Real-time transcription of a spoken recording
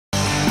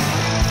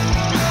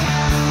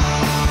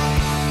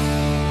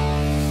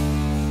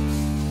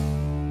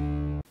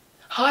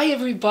Hi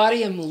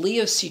everybody, I'm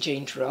Leah of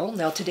seejanedrill.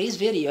 Now today's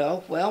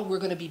video, well, we're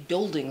going to be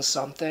building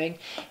something,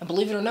 and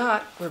believe it or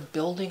not, we're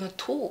building a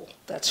tool.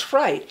 That's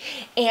right.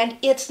 And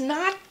it's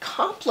not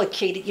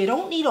complicated. You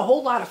don't need a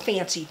whole lot of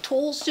fancy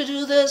tools to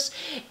do this,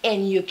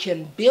 and you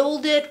can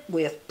build it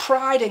with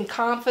pride and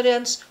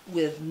confidence,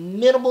 with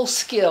minimal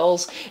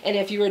skills, and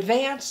if you're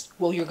advanced,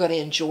 well, you're going to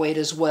enjoy it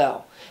as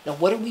well. Now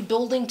what are we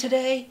building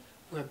today?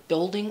 We're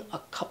building a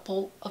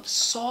couple of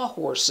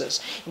sawhorses.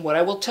 And what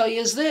I will tell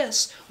you is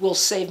this, we'll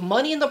save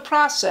money in the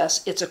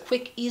process. It's a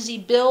quick, easy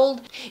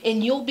build,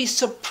 and you'll be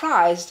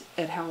surprised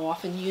at how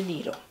often you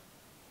need them.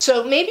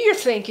 So maybe you're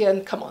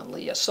thinking, come on,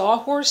 Leah,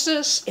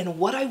 sawhorses? And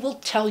what I will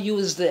tell you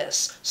is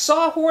this,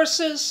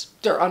 sawhorses,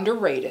 they're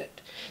underrated.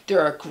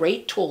 They're a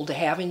great tool to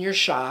have in your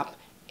shop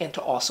and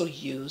to also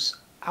use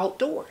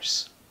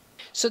outdoors.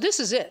 So this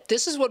is it.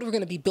 This is what we're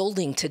going to be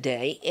building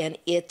today, and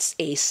it's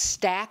a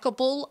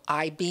stackable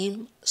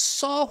I-beam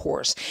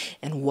sawhorse.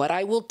 And what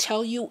I will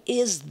tell you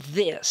is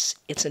this.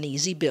 It's an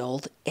easy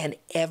build, and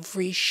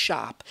every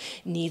shop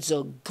needs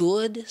a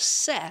good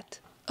set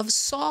of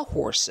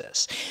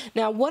sawhorses.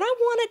 Now, what I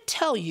want to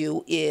tell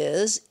you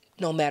is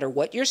no matter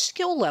what your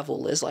skill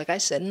level is, like I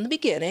said in the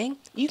beginning,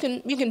 you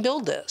can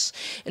build this.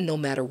 And no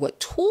matter what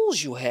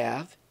tools you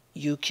have,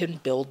 you can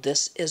build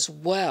this as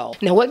well.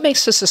 Now what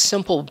makes this a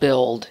simple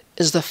build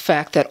is the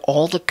fact that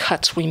all the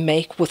cuts we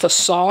make with a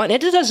saw, and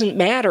it doesn't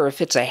matter if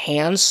it's a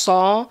hand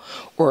saw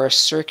or a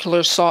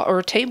circular saw or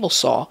a table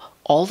saw,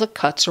 all the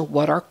cuts are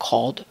what are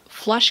called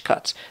flush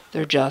cuts.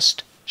 They're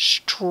just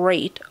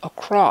straight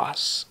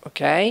across,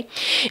 okay?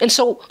 And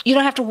so you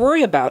don't have to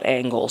worry about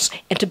angles.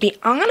 And to be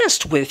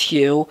honest with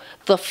you,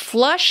 the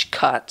flush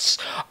cuts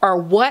are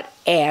what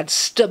adds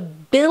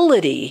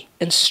stability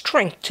and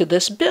strength to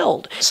this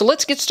build. So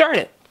let's get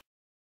started.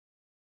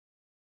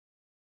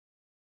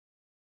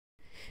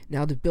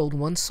 Now to build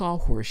one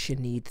sawhorse, you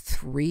need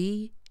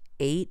 3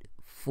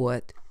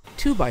 8-foot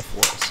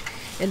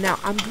 2x4s. And now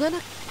I'm going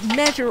to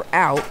measure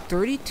out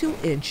 32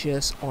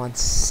 inches on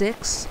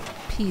 6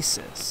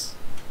 pieces.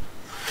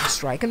 I'm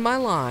striking my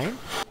line,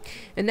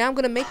 and now I'm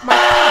going to make my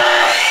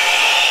cut.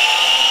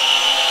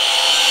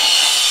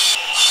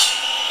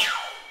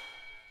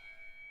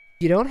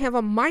 If you don't have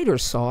a miter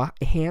saw,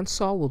 a hand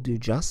saw will do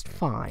just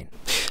fine.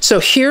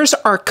 So here's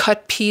our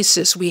cut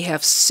pieces. We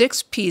have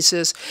 6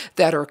 pieces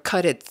that are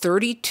cut at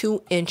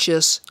 32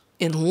 inches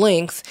in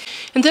length.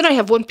 And then I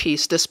have one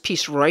piece, this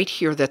piece right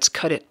here, that's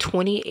cut at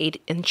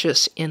 28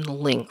 inches in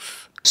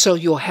length. So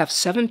you'll have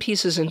 7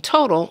 pieces in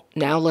total.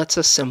 Now let's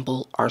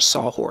assemble our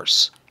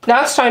sawhorse.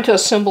 Now it's time to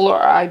assemble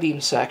our I-beam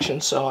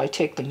section. So I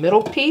take the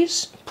middle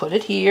piece, put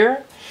it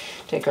here,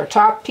 take our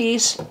top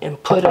piece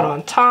and put it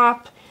on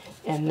top,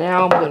 and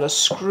now I'm going to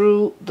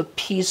screw the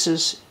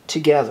pieces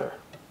together.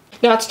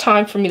 Now it's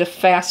time for me to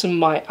fasten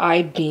my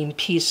I-beam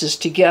pieces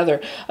together.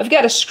 I've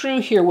got a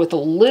screw here with a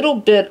little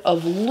bit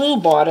of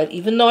lube on it.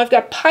 Even though I've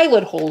got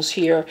pilot holes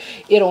here,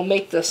 it'll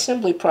make the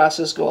assembly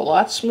process go a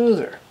lot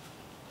smoother.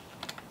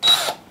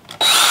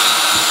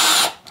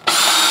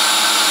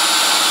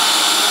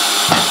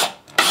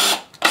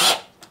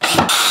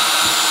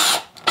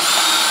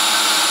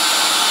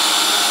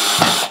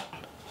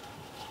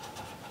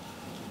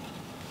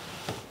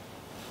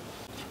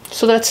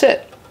 So that's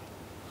it.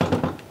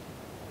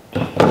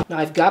 Now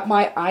I've got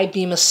my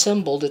I-beam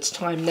assembled. It's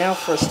time now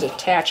for us to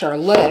attach our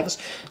legs.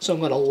 So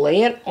I'm going to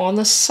lay it on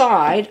the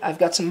side. I've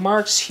got some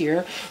marks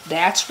here.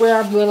 That's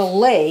where I'm going to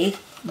lay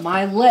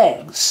my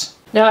legs.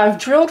 Now I've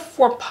drilled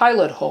 4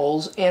 pilot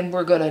holes, and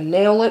we're going to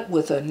nail it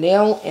with a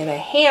nail and a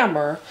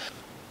hammer.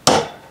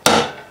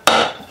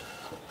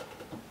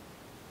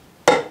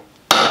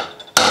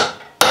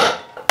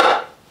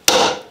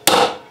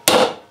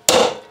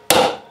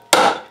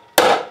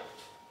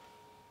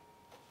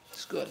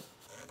 Good.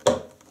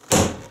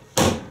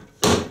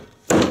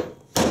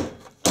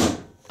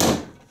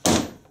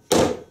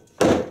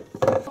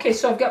 Okay,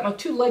 so I've got my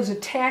 2 legs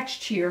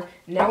attached here.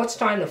 Now it's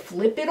time to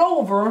flip it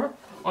over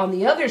on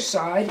the other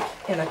side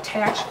and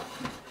attach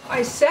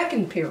my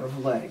second pair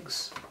of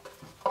legs.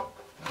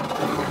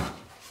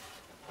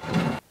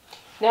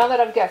 Now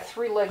that I've got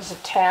 3 legs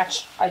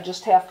attached, I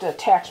just have to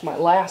attach my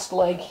last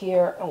leg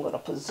here. I'm going to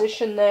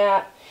position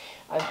that.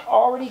 I've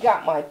already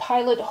got my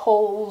pilot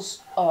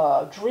holes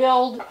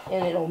drilled,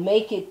 and it'll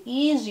make it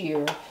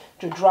easier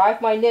to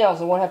drive my nails.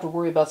 I won't have to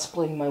worry about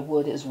splitting my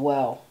wood as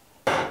well.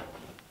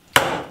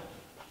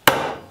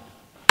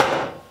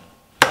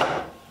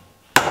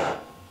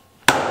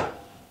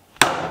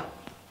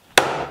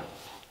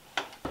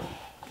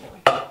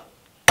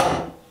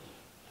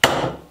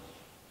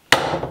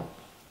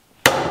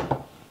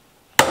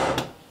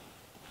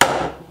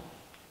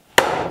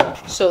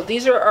 So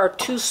these are our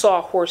 2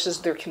 sawhorses.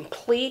 They're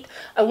complete.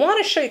 I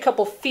want to show you a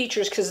couple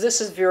features because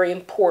this is very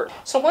important.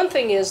 So one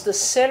thing is the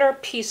center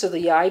piece of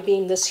the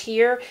I-beam, this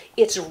here,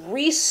 it's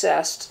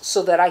recessed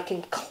so that I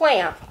can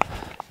clamp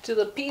to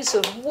the piece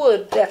of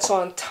wood that's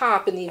on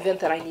top in the event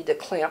that I need to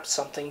clamp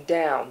something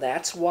down.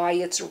 That's why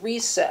it's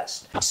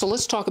recessed. So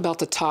let's talk about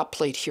the top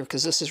plate here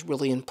because this is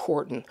really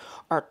important.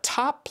 Our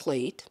top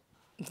plate,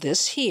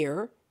 this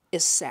here,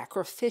 is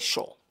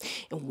sacrificial.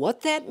 And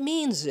what that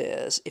means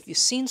is, if you've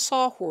seen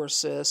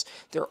sawhorses,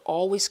 they're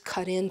always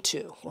cut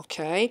into,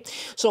 okay?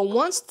 So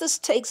once this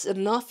takes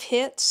enough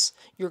hits,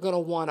 you're going to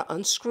want to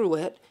unscrew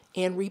it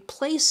and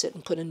replace it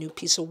and put a new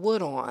piece of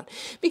wood on.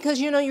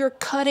 Because, you know, you're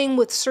cutting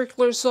with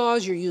circular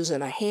saws, you're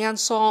using a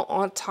handsaw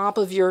on top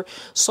of your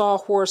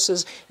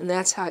sawhorses, and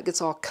that's how it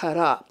gets all cut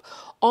up.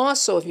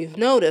 Also, if you've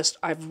noticed,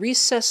 I've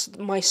recessed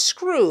my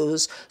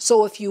screws,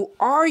 so if you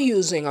are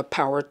using a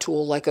power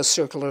tool like a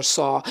circular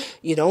saw,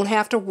 you don't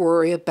have to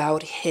worry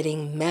about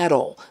hitting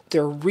metal.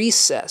 They're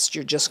recessed.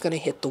 You're just going to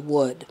hit the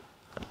wood.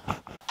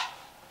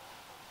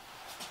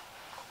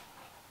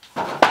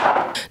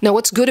 Now,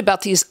 what's good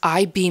about these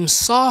I-beam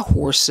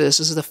sawhorses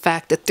is the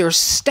fact that they're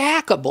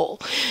stackable.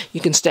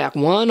 You can stack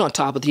one on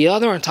top of the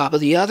other, on top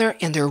of the other,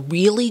 and they're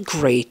really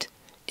great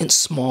in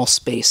small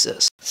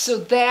spaces. So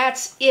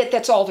that's it.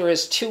 That's all there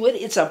is to it.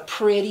 It's a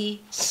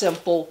pretty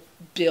simple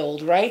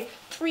build, right?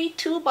 3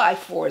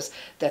 2x4s.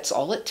 That's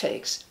all it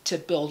takes to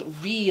build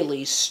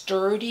really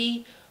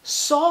sturdy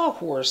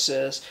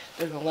sawhorses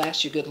that are going to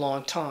last you a good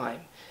long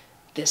time.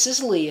 This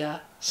is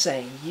Leah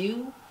saying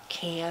you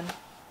can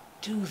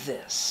do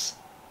this.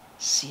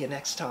 See you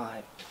next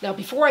time. Now,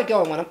 before I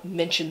go, I want to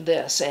mention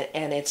this,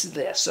 and it's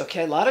this,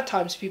 okay? A lot of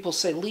times people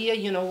say, Leah,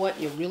 you know what?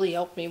 You really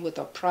helped me with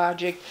a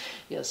project.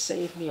 You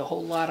saved me a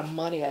whole lot of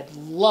money. I'd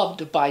love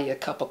to buy you a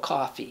cup of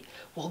coffee.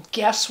 Well,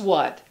 guess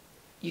what?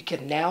 You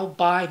can now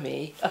buy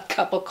me a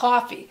cup of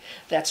coffee.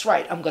 That's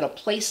right. I'm going to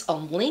place a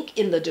link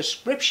in the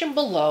description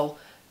below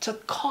to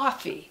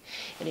coffee.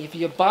 And if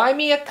you buy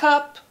me a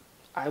cup,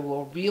 I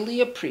will really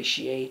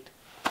appreciate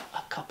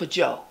a cup of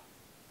joe.